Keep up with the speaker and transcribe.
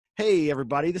Hey,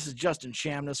 everybody, this is Justin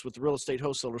Chamness with the Real Estate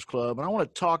Wholesalers Club, and I want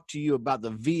to talk to you about the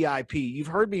VIP. You've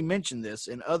heard me mention this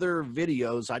in other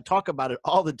videos. I talk about it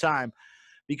all the time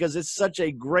because it's such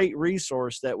a great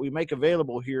resource that we make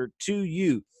available here to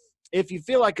you. If you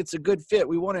feel like it's a good fit,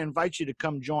 we want to invite you to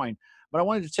come join. But I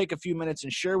wanted to take a few minutes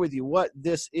and share with you what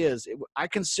this is. I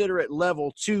consider it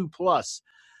level 2 plus,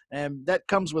 and that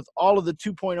comes with all of the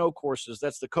 2.0 courses.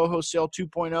 That's the Co-Wholesale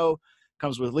 2.0,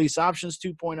 comes with Lease Options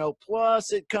 2.0,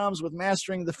 plus it comes with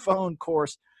Mastering the Phone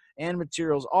course and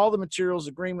materials, all the materials,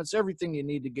 agreements, everything you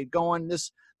need to get going.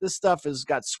 This stuff has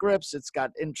got scripts, it's got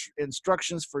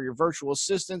instructions for your virtual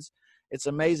assistants. It's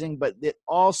amazing, but it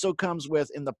also comes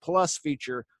with, in the plus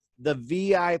feature, the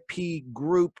VIP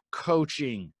group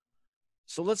coaching.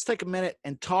 So let's take a minute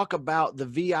and talk about the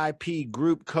VIP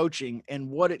group coaching and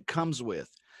what it comes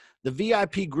with. The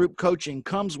VIP group coaching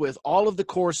comes with all of the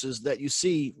courses that you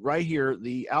see right here,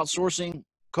 the Outsourcing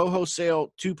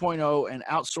Co-Wholesale 2.0 and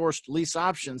Outsourced Lease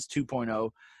Options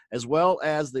 2.0, as well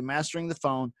as the Mastering the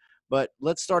Phone. But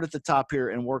let's start at the top here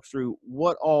and work through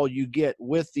what all you get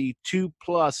with the 2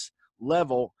 plus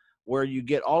level, where you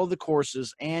get all of the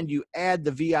courses and you add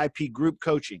the VIP group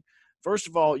coaching. First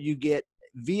of all, you get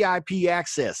VIP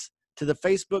access to the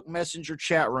Facebook Messenger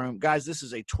chat room. Guys, this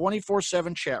is a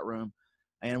 24/7 chat room.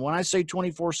 And when I say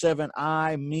 24/7,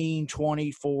 I mean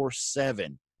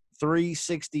 24/7,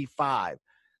 365.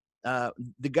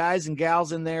 The guys and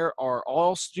gals in there are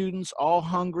all students, all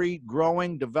hungry,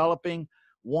 growing, developing,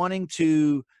 wanting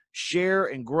to share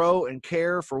and grow and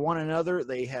care for one another.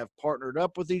 They have partnered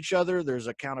up with each other. There's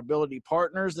accountability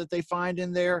partners that they find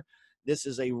in there. This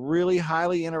is a really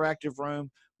highly interactive room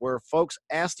where folks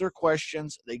ask their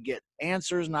questions. They get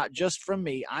answers, not just from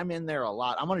me. I'm in there a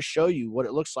lot. I'm going to show you what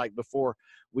it looks like before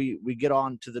we get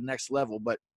on to the next level.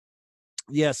 But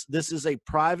yes, this is a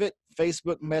private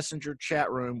Facebook Messenger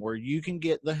chat room where you can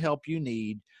get the help you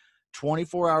need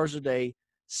 24 hours a day,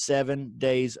 7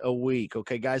 days a week.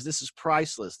 Okay, guys, this is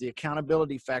priceless. The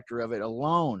accountability factor of it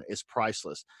alone is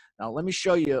priceless. Now, let me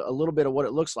show you a little bit of what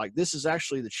it looks like. This is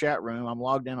actually the chat room. I'm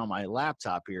logged in on my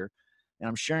laptop here, and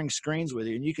I'm sharing screens with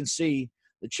you, and you can see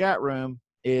the chat room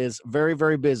is very,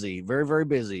 very busy, very, very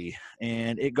busy,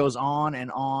 and it goes on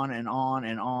and on and on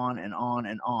and on and on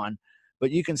and on. But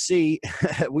you can see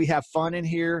we have fun in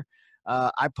here.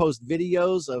 I post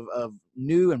videos of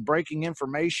new and breaking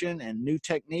information and new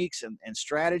techniques and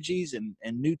strategies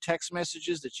and new text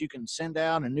messages that you can send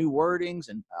out and new wordings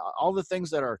and all the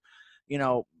things that are,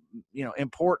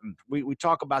 important. We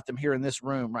talk about them here in this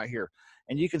room right here.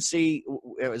 And you can see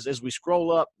as we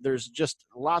scroll up, there's just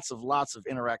lots of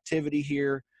interactivity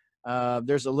here.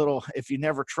 There's a little, if you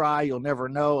never try, you'll never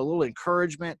know, a little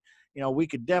encouragement. We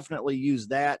could definitely use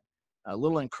that, a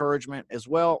little encouragement as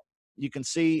well. You can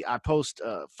see I post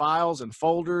files and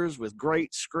folders with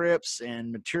great scripts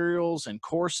and materials and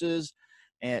courses.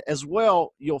 And as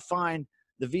well, you'll find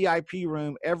the VIP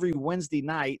room every Wednesday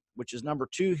night, which is number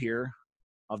 2 here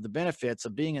of the benefits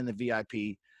of being in the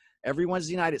VIP. Every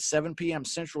Wednesday night at 7 p.m.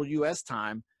 Central U.S.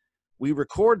 time, we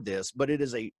record this, but it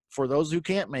is for those who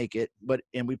can't make it,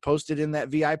 and we post it in that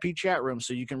VIP chat room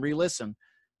so you can re-listen,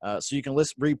 so you can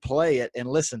replay it and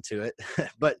listen to it.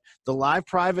 But the live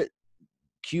private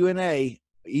Q&A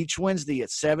each Wednesday at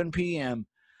 7 p.m.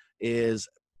 is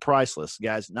priceless,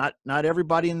 guys. Not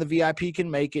everybody in the VIP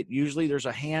can make it. Usually there's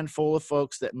a handful of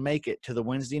folks that make it to the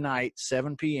Wednesday night,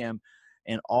 7 p.m.,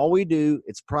 and all we do,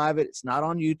 it's private. It's not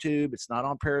on YouTube. It's not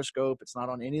on Periscope. It's not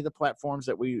on any of the platforms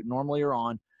that we normally are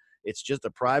on. It's just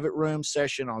a private room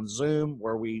session on Zoom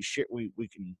where you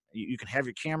can have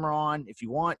your camera on if you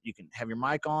want. You can have your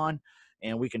mic on,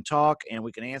 and we can talk and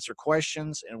we can answer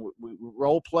questions, and we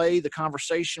role play the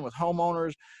conversation with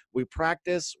homeowners. We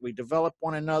practice, we develop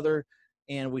one another,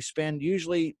 and we spend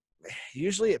usually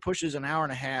it pushes an hour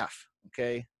and a half,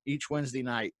 okay, each Wednesday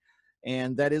night.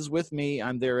 And that is with me.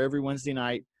 I'm there every Wednesday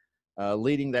night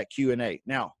leading that Q&A.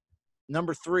 Now,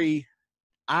 number 3,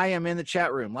 I am in the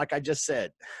chat room, like I just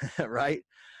said, right?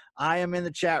 I am in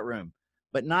the chat room,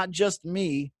 but not just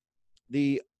me.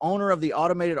 The owner of the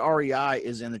Automated REI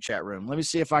is in the chat room. Let me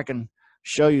see if I can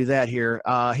show you that here.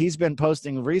 He's been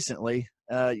posting recently.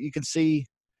 You can see,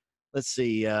 let's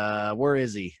see, where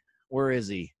is he? Where is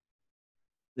he?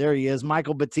 There he is,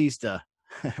 Michael Batista,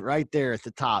 right there at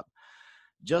the top.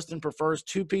 Justin prefers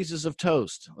 2 pieces of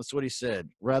toast. That's what he said,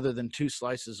 rather than 2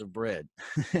 slices of bread.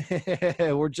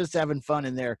 We're just having fun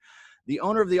in there. The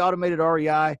owner of the Automated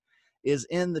REI is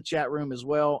in the chat room, as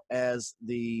well as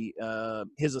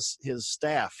his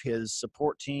staff, his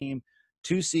support team.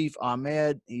 Tusif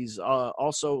Ahmed, he's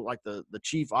also like the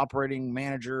chief operating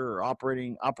manager or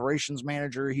operations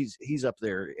manager. He's up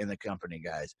there in the company,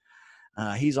 guys.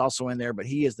 He's also in there, but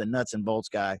he is the nuts and bolts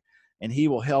guy, and he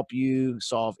will help you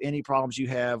solve any problems you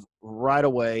have right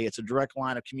away. It's a direct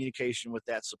line of communication with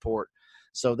that support.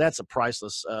 So that's a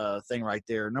priceless thing right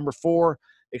there. Number 4,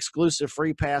 exclusive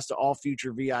free pass to all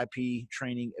future VIP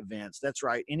training events. That's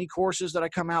right. Any courses that I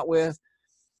come out with,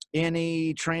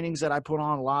 any trainings that I put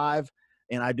on live,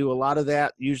 and I do a lot of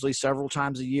that, usually several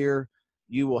times a year,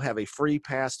 you will have a free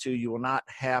pass to. You will not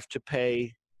have to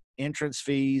pay entrance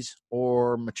fees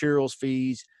or materials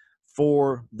fees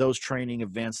for those training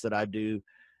events that I do.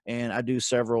 And I do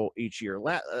several each year.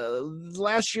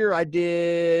 Last year I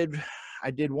did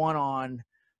one on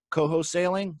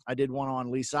co-wholesaling. I did one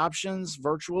on lease options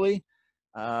virtually,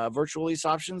 virtual lease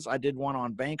options. I did one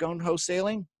on bank-owned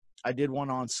wholesaling. I did one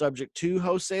on subject to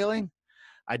wholesaling.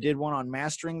 I did one on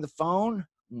mastering the phone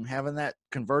and having that,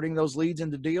 converting those leads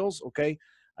into deals. Okay.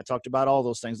 I talked about all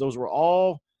those things. Those were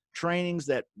all trainings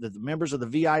that the members of the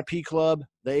VIP club,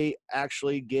 they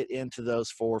actually get into those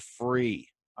for free.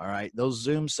 All right. Those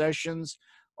Zoom sessions,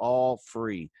 all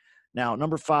free. Now,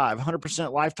 number 5,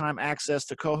 100% lifetime access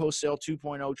to Co-Wholesale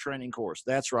 2.0 training course.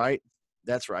 That's right.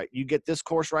 That's right. You get this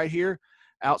course right here,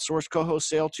 Outsource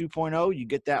Co-Wholesale 2.0. You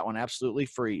get that one absolutely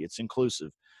free. It's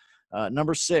inclusive.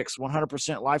 Number 6,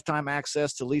 100% lifetime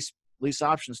access to lease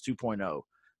options 2.0.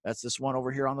 That's this one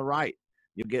over here on the right.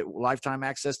 You'll get lifetime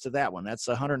access to that one. That's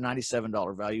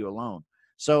 $197 value alone.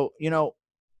 So, you know,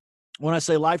 when I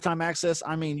say lifetime access,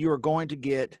 I mean, you are going to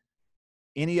get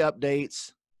any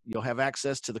updates. You'll have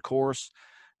access to the course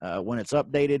when it's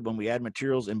updated, when we add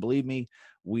materials. And believe me,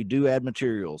 we do add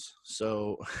materials.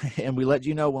 So, and we let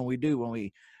you know when we do, when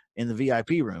we, in the VIP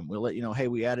room, we'll let you know, hey,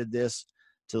 we added this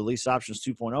to the Lease Options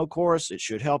 2.0 course. It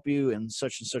should help you in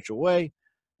such and such a way.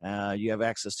 You have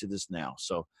access to this now.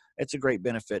 So it's a great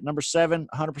benefit. Number 7,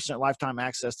 100% lifetime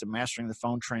access to Mastering the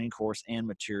Phone training course and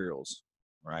materials.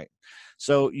 Right.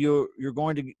 So you're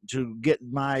going to get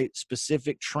my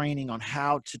specific training on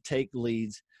how to take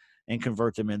leads and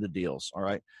convert them into deals. All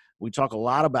right. We talk a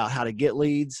lot about how to get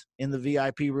leads in the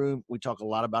VIP room. We talk a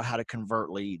lot about how to convert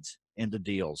leads into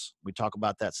deals. We talk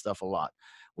about that stuff a lot.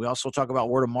 We also talk about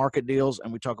word of market deals,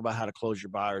 and we talk about how to close your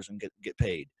buyers and get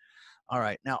paid. All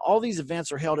right. Now, all these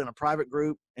events are held in a private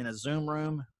group in a Zoom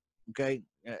room. Okay.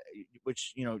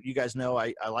 Which, you know, you guys know,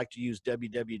 I like to use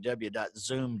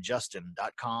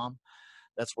www.zoomjustin.com.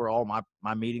 That's where all my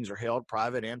meetings are held,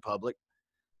 private and public.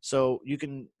 So you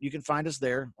can find us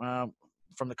there from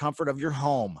the comfort of your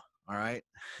home. All right.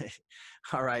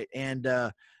 All right. And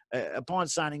upon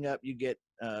signing up,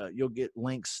 you'll get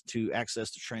links to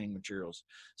access to training materials.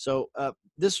 So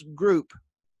this group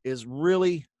is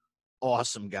really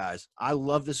awesome, guys. I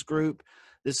love this group.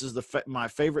 This is my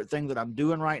favorite thing that I'm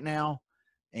doing right now.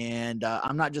 And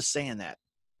I'm not just saying that.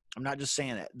 I'm not just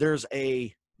saying that. There's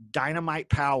a dynamite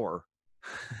power.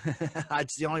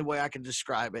 It's the only way I can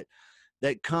describe it,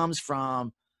 that comes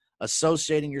from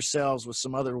associating yourselves with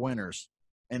some other winners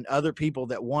and other people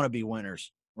that want to be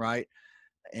winners, right?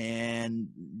 And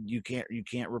you can't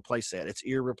replace that. It's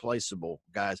irreplaceable,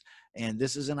 guys. And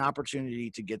this is an opportunity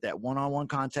to get that one-on-one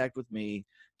contact with me,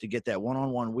 to get that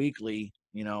one-on-one weekly.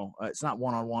 You know, it's not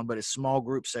one-on-one, but it's small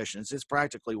group sessions. It's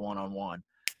practically one-on-one.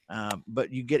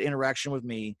 But you get interaction with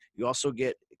me. You also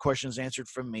get questions answered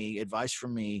from me, advice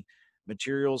from me,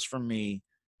 materials from me,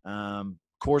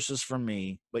 courses from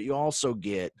me. But you also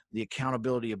get the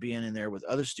accountability of being in there with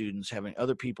other students, having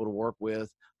other people to work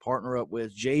with, partner up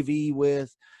with, JV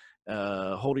with,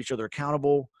 hold each other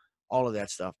accountable, all of that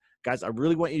stuff. Guys, I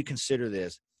really want you to consider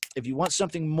this. If you want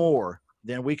something more,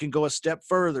 then we can go a step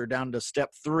further down to step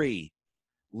 3,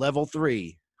 level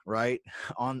 3, right?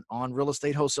 On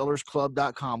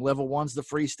realestatewholesalersclub.com. Level 1's the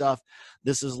free stuff.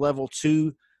 This is level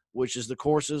 2, which is the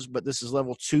courses, but this is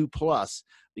level 2 plus,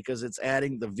 because it's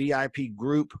adding the VIP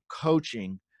group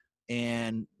coaching.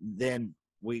 And then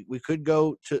we could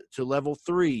go to level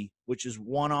 3, which is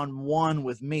one-on-one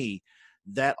with me.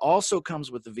 That also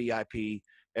comes with the VIP,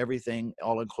 everything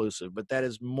all inclusive, but that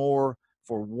is more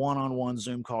for one-on-one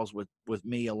Zoom calls with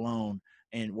me alone,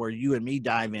 and where you and me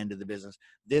dive into the business.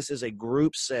 This is a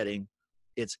group setting.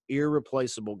 It's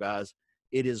irreplaceable, guys.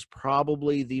 It is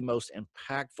probably the most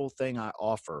impactful thing I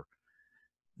offer.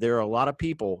 There are a lot of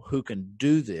people who can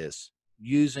do this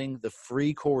using the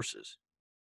free courses.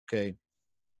 Okay.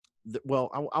 Well,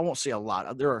 I won't say a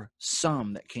lot. There are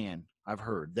some that can, I've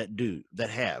heard, that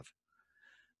have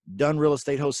done real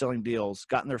estate wholesaling deals,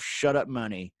 gotten their shut up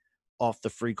money off the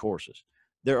free courses.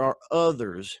 There are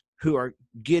others who are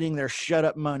getting their shut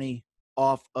up money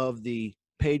off of the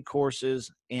paid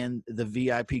courses and the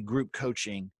VIP group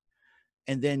coaching.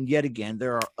 And then yet again,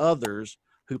 there are others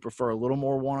who prefer a little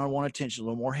more one-on-one attention, a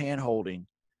little more hand holding,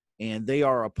 and they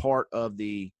are a part of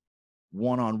the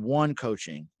one-on-one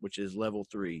coaching, which is level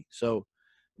 3. So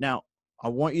now I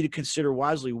want you to consider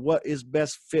wisely what is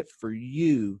best fit for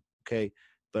you. Okay.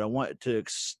 But I want to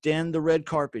extend the red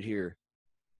carpet here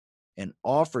and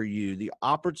offer you the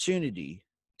opportunity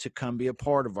to come be a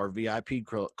part of our VIP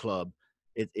club.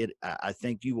 I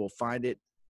think you will find it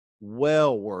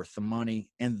well worth the money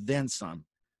and then some.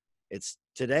 It's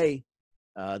today,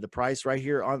 the price right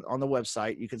here on the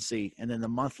website, you can see, and then the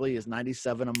monthly is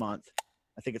 $97 a month.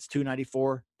 I think it's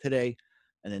 $294 today,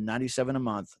 and then $97 a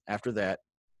month after that,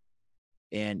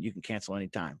 and you can cancel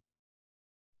anytime.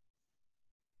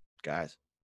 Guys,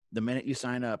 the minute you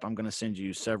sign up, I'm going to send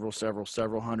you several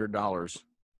 $100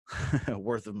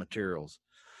 worth of materials.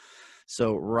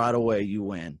 So right away, you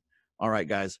win. All right,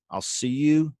 guys, I'll see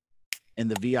you in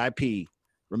the VIP.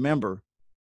 Remember,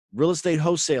 real estate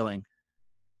wholesaling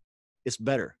is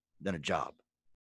better than a job.